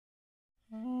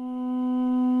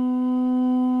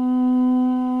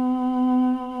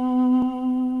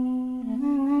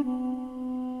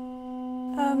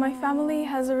My family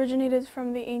has originated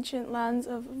from the ancient lands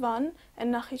of Van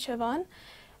and Nakhichevan,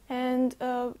 and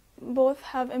both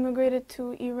have immigrated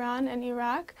to Iran and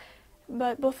Iraq,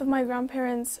 but both of my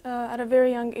grandparents at a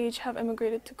very young age have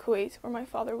immigrated to Kuwait, where my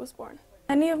father was born.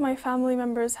 Many of my family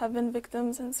members have been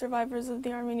victims and survivors of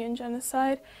the Armenian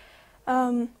Genocide.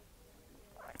 When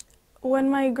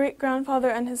my great-grandfather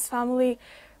and his family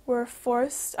were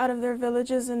forced out of their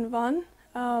villages in Van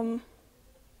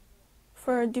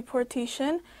for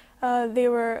deportation, they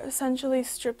were essentially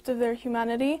stripped of their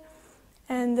humanity.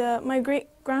 And my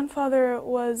great-grandfather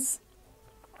was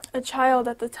a child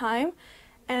at the time,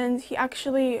 and he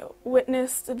actually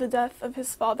witnessed the death of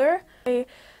his father.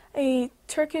 A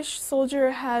Turkish soldier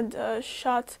had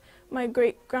shot my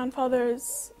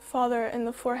great-grandfather's father in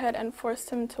the forehead and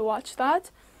forced him to watch that.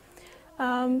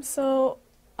 So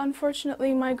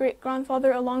unfortunately, my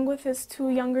great-grandfather, along with his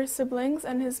two younger siblings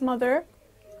and his mother,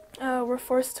 were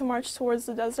forced to march towards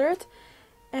the desert.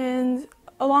 And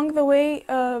along the way,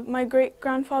 my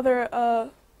great-grandfather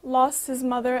lost his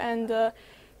mother and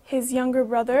his younger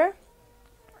brother,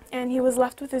 and he was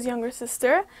left with his younger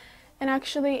sister. And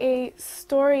actually a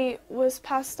story was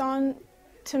passed on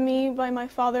to me by my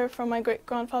father from my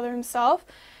great-grandfather himself,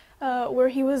 where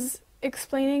he was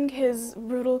explaining his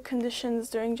brutal conditions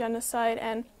during genocide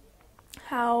and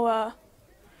how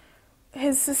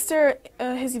his sister,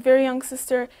 his very young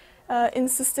sister,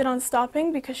 insisted on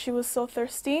stopping because she was so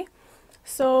thirsty.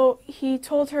 So he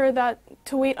told her that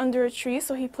to wait under a tree,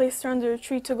 so he placed her under a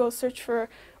tree to go search for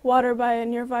water by a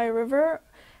nearby river.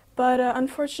 But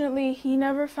unfortunately, he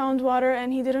never found water,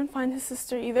 and he didn't find his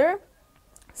sister either.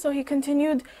 So he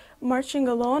continued marching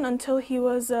alone until he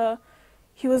was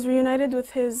reunited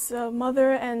with his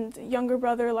mother and younger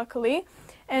brother, luckily.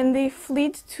 And they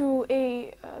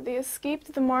they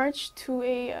escaped the march to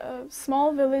a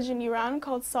small village in Iran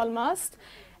called Salmast.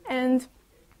 And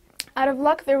out of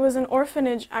luck, there was an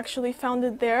orphanage actually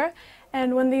founded there.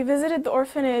 And when they visited the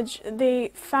orphanage,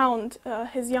 they found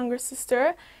his younger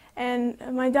sister. And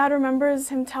my dad remembers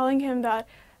him telling him that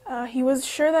he was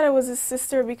sure that it was his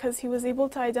sister because he was able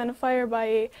to identify her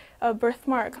by a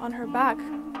birthmark on her back.